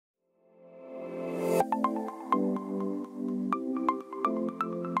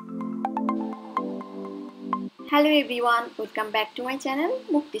Hello everyone, welcome back to my channel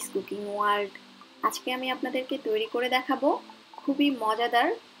মুক্তিস cooking world. আজকে আমি আপনাদেরকে তৈরি করে দেখাবো খুবই মজাদার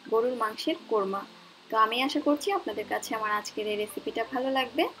গরুর মাংসের কোরমা। তো আমি আশা করছি আপনাদের কাছে আমার আজকের এই রেসিপিটা ভালো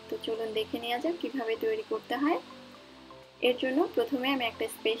লাগবে। তো চলুন দেখে নেওয়া যাক কীভাবে তৈরি করতে হয়। এর জন্য প্রথমে আমি একটা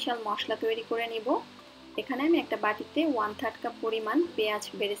স্পেশাল মশলা তৈরি করে নিব। এখানে আমি একটা বাটিতে 1/3 কাপ পরিমাণ পেঁয়াজ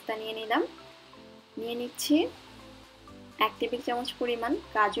বেরেস্তা নিয়ে নিলাম। নিয়ে নিচ্ছি 1 টেবিল চামচ পরিমাণ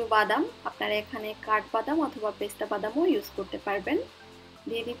কাজু বাদাম, আপনারা এখানে কাঠবাদাম অথবা পেস্তা বাদামও ইউজ করতে পারবেন।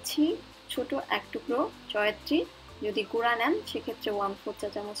 দিয়ে দিচ্ছি ছোট এক টুকরো জয়ত্রী, যদি গুঁড়া নেন সেক্ষেত্রে 1/4 চা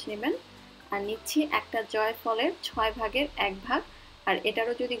চামচ নেবেন। আর নিচ্ছি একটা জয়ফলের 6 ভাগের 1 ভাগ, আর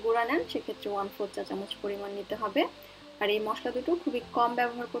এটারও যদি গুঁড়া নেন সেক্ষেত্রে 1/4 চা চামচ পরিমাণ নিতে হবে। আর এই মশলা দুটো খুবই কম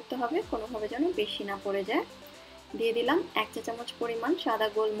ব্যবহার করতে হবে, কোনোভাবে যেন বেশি না পড়ে যায়। দিয়ে দিলাম 1 চা চামচ পরিমাণ সাদা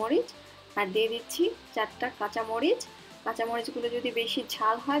গোলমরিচ, আর দিয়ে দিচ্ছি 4টা কাঁচামরিচ। কাঁচামরিচগুলো যদি বেশি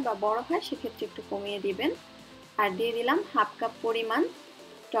ঝাল হয় বা বড় হয় সেক্ষেত্রে একটু কমিয়ে দিবেন। আর দিয়ে দিলাম 1/2 কাপ পরিমাণ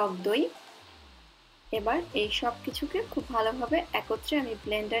টক দই। এবার এই সব কিছুকে খুব ভালোভাবে একত্রে আমি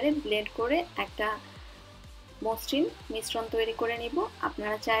ব্লেন্ডারে ব্লেন্ড করে একটা মসৃণ মিশ্রণ তৈরি করে নিব।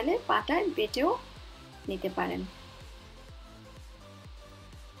 আপনারা চাইলে পাটায় বেটেও নিতে পারেন।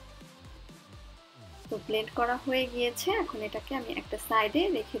 তো ব্লেন্ড করা হয়ে গিয়েছে, এখন এটাকে আমি একটা সাইডে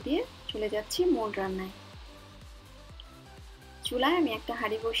রেখে দিয়ে চলে যাচ্ছি মূল রান্নায়। চুলায় আমি একটা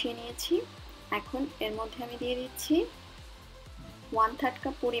হাঁড়ি বসিয়ে নিয়েছি। এখন এর মধ্যে আমি দিয়ে দিচ্ছি 1/3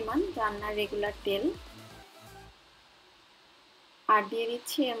 কাপ পরিমাণ রান্নার রেগুলার তেল, আর দিয়ে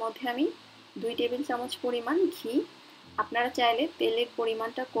দিচ্ছি এর মধ্যে আমি 2 টেবিল চামচ পরিমাণ ঘি। আপনারা চাইলে তেলের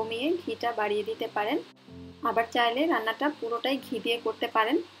পরিমাণটা কমিয়ে ঘিটা বাড়িয়ে দিতে পারেন, আবার চাইলে রান্নাটা পুরোটাই ঘি দিয়ে করতে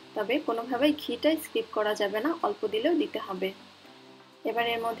পারেন, তবে কোনোভাবেই ঘিটা স্কিপ করা যাবে না, অল্প দিলেও দিতে হবে। এবার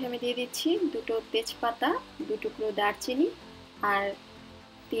এর মধ্যে আমি দিয়ে দিচ্ছি 2টো তেজপাতা, 2 টুকরো দারচিনি আর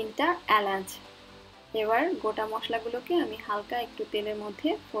 3টা এলাচ। এবার গোটা মশলাগুলোকে আমি হালকা একটু তেলের মধ্যে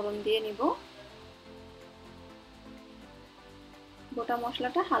ফোড়ন দিয়ে নিব। গোটা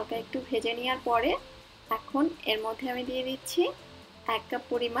মশলাটা হালকা একটু ভেজে নেওয়ার পরে এখন এর মধ্যে আমি দিয়ে দিচ্ছি 1 কাপ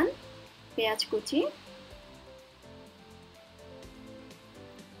পরিমাণ পেঁয়াজ কুচি।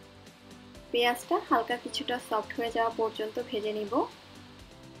 পেঁয়াজটা হালকা কিছুটা সফট হয়ে যাওয়া পর্যন্ত ভেজে নিব।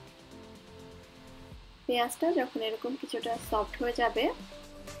 পেঁয়াজটা যখন এরকম কিছুটা সফট হয়ে যাবে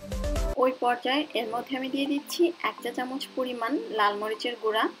ওই পর্যায়ে এর মধ্যে আমি দিয়ে দিচ্ছি 1 চা চামচ পরিমাণ লাল মরিচের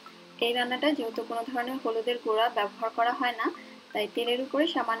গুঁড়া। এই রান্নাটা যেহেতু কোনো ধরনের হলুদের গুঁড়া ব্যবহার করা হয় না, তাই তেলের উপরে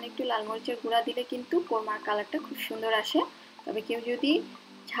সামান্য একটু লাল মরিচের গুঁড়া দিলে কিন্তু কোরমার কালারটা খুব সুন্দর আসে। তবে কেউ যদি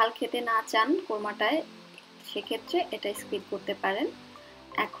ঝাল খেতে না চান কোরমাটায়, সেক্ষেত্রে এটা স্কিপ করতে পারেন।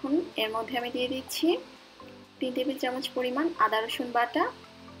 এখন এর মধ্যে আমি দিয়ে দিচ্ছি 3 টেবিল চামচ পরিমাণ আদা রসুন বাটা,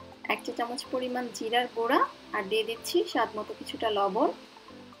 1 চা চামচ পরিমাণ জিরার গুঁড়া, আর দিয়ে দিচ্ছি স্বাদ মতো কিছুটা লবণ।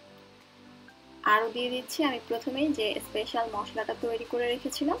 আরও দিয়ে দিচ্ছি আমি প্রথমেই যে স্পেশাল মশলাটা তৈরি করে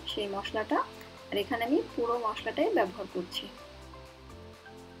রেখেছিলাম সেই মশলাটা, আর এখানে আমি পুরো মশলাটাই ব্যবহার করছি।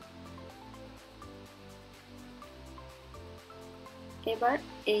 এবার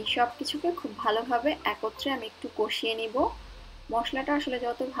এই সব কিছুকে খুব ভালোভাবে একত্রে আমি একটু কষিয়ে নিব। মশলাটা আসলে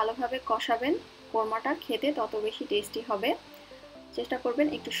যত ভালোভাবে কষাবেন কোরমাটা খেতে তত বেশি টেস্টি হবে। চেষ্টা করবেন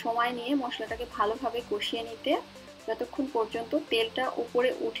একটু সময় নিয়ে মশলাটাকে ভালোভাবে কষিয়ে নিতে, যতক্ষণ পর্যন্ত তেলটা উপরে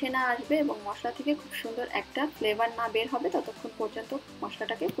উঠে না আসবে এবং মশলা থেকে খুব সুন্দর একটা ফ্লেভার না বের হবে ততক্ষণ পর্যন্ত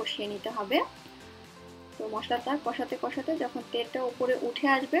মশলাটাকে কষিয়ে নিতে হবে। তো মশলাটা কষাতে কষাতে যখন তেলটা উপরে উঠে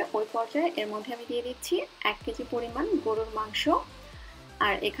আসবে ওই পর্যায়ে এর মধ্যে আমি দিয়ে দিচ্ছি 1 কেজি পরিমাণ গরুর মাংস।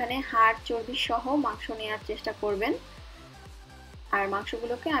 আর এখানে হাড় চর্বি সহ মাংস নেওয়ার চেষ্টা করবেন। আর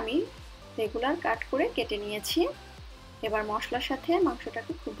মাংসগুলোকে আমি রেগুলার কাট করে কেটে নিয়েছি। এবার মশলার সাথে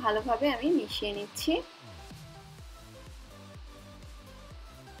মাংসটাকে খুব ভালোভাবে আমি মিশিয়ে নিচ্ছি।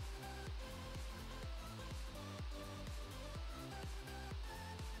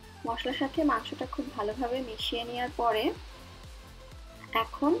 মশলার সাথে মাংসটা খুব ভালোভাবে মিশিয়ে নেওয়ার পরে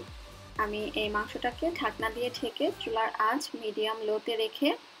এখন আমি এই মাংসটাকে ঢাকনা দিয়ে ঢেকে চুলার আঁচ মিডিয়াম লোতে রেখে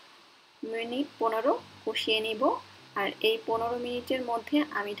মিনিট 15 কষিয়ে নিব। আর এই 15 মিনিটের মধ্যে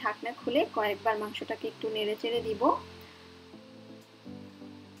আমি ঢাকনা খুলে কয়েকবার মাংসটাকে একটু নেড়েচেড়ে দিব।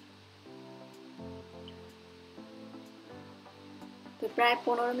 তো প্রায়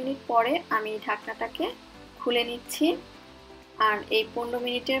 15 মিনিট পরে আমি ঢাকনাটাকে খুলে নিচ্ছি। আর এই 15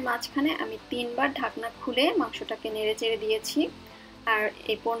 মিনিটের মাঝখানে আমি 3বার ঢাকনা খুলে মাংসটাকে নেড়েচেড়ে দিয়েছি। আর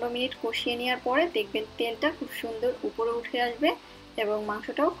এই 15 মিনিট কষিয়ে নেওয়ার পরে দেখবেন তেলটা খুব সুন্দর উপরে উঠে আসবে এবং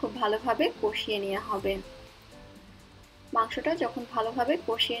মাংসটাও খুব ভালোভাবে কষিয়ে নেওয়া হবে। মাংসটা যখন ভালোভাবে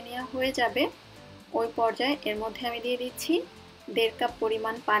কষিয়ে নেওয়া হয়ে যাবে ওই পর্যায়ে এর মধ্যে আমি দিয়ে দিচ্ছি 1.5 কাপ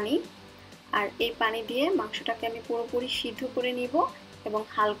পরিমাণ পানি। আর এই পানি দিয়ে মাংসটাকে আমি পুরোপুরি সিদ্ধ করে নিব এবং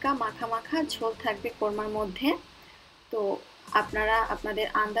হালকা মাখা মাখা ঝোল থাকবে কোরমার মধ্যে। তো আপনারা আপনাদের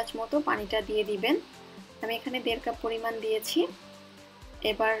আন্দাজ মতো পানিটা দিয়ে দিবেন। আমি এখানে 1.5 কাপ পরিমাণ দিয়েছি।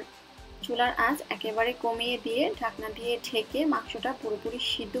 এবার চুলার আঁচ একেবারে কমিয়ে দিয়ে ঢাকনা দিয়ে ঢেকে মাংসটা পুরোপুরি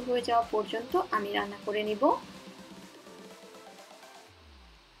সিদ্ধ হয়ে যাওয়া পর্যন্ত আমি রান্না করে নিব।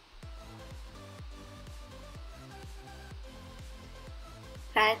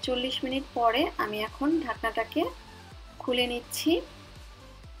 প্রায় 40 মিনিট পরে আমি এখন ঢাকনাটাকে খুলে নিচ্ছি।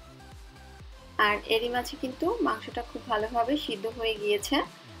 আর এরই মাঝে কিন্তু মাংসটা খুব ভালোভাবে সিদ্ধ হয়ে গিয়েছে।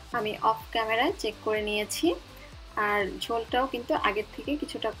 আমি অফ ক্যামেরায় চেক করে নিয়েছি। আর ঝোলটাও কিন্তু আগের থেকে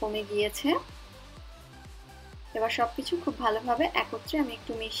কিছুটা কমে গিয়েছে। এবার সবকিছু খুব ভালোভাবে একত্রে আমি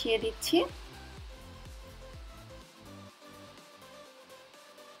একটু মিশিয়ে দিচ্ছি।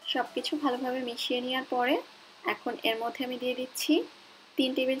 সবকিছু ভালোভাবে মিশিয়ে নেওয়ার পরে এখন এর মধ্যে আমি দিয়ে দিচ্ছি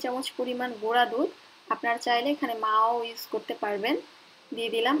 3 টেবিল চামচ পরিমাণ গুঁড়া দুধ। আপনারা চাইলে এখানে মাও ইউজ করতে পারবেন।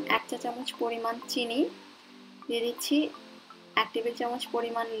 দিয়ে দিলাম 1 চা চামচ পরিমাণ চিনি, দিয়ে দিচ্ছি 1 টেবিল চামচ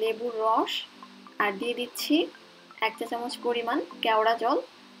পরিমাণ লেবুর রস, আর দিয়ে দিচ্ছি 1 চা চামচ পরিমাণ কেওড়া জল।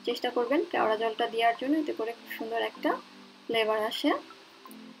 চেষ্টা করবেন কেওড়া জলটা দেওয়ার জন্য, এতে করে খুব সুন্দর একটা ফ্লেভার আসে।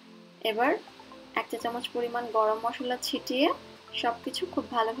 এবার 1 চা চামচ পরিমাণ গরম মশলা ছিটিয়ে সবকিছু খুব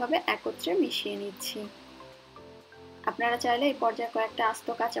ভালোভাবে একত্রে মিশিয়ে নিচ্ছি। আপনারা চাইলে এই পর্যায়ে কয়েকটা আস্ত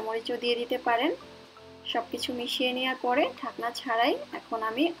কাঁচামরিচও দিয়ে দিতে পারেন। সবকিছু মিশিয়ে নেওয়ার পরে ঢাকনা ছাড়াই এখন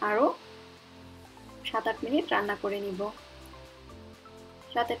আমি আরও 7-8 মিনিট রান্না করে নিব।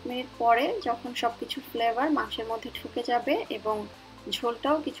 7-8 মিনিট পরে যখন সবকিছু ফ্লেভার মাংসের মধ্যে ঢুকে যাবে এবং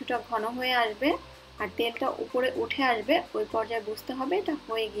ঝোলটাও কিছুটা ঘন হয়ে আসবে আর তেলটা উপরে উঠে আসবে, ওই পর্যায়ে বুঝতে হবে এটা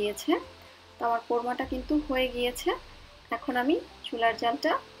হয়ে গিয়েছে। তো আমার কোরমাটা কিন্তু হয়ে গিয়েছে। এখন আমি চুলার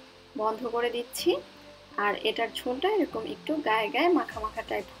জালটা বন্ধ করে দিচ্ছি। আর এটার ঝোলটা এরকম একটু গায়ে গায়ে মাখা মাখা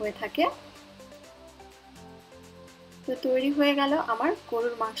টাইপ হয়ে থাকে। তো তৈরি হয়ে গেল আমার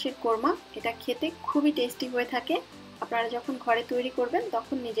গরুর মাংসের কোরমা। এটা খেতে খুবই টেস্টি হয়ে থাকে। আপনারা যখন ঘরে তৈরি করবেন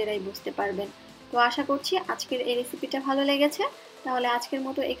তখন নিজেরাই বুঝতে পারবেন। তো আশা করছি আজকের এই রেসিপিটা ভালো লেগেছে। তাহলে আজকের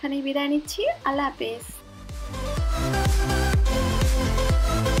মতো এখানেই বিদায় নিচ্ছি। আল্লাহ হাফেজ।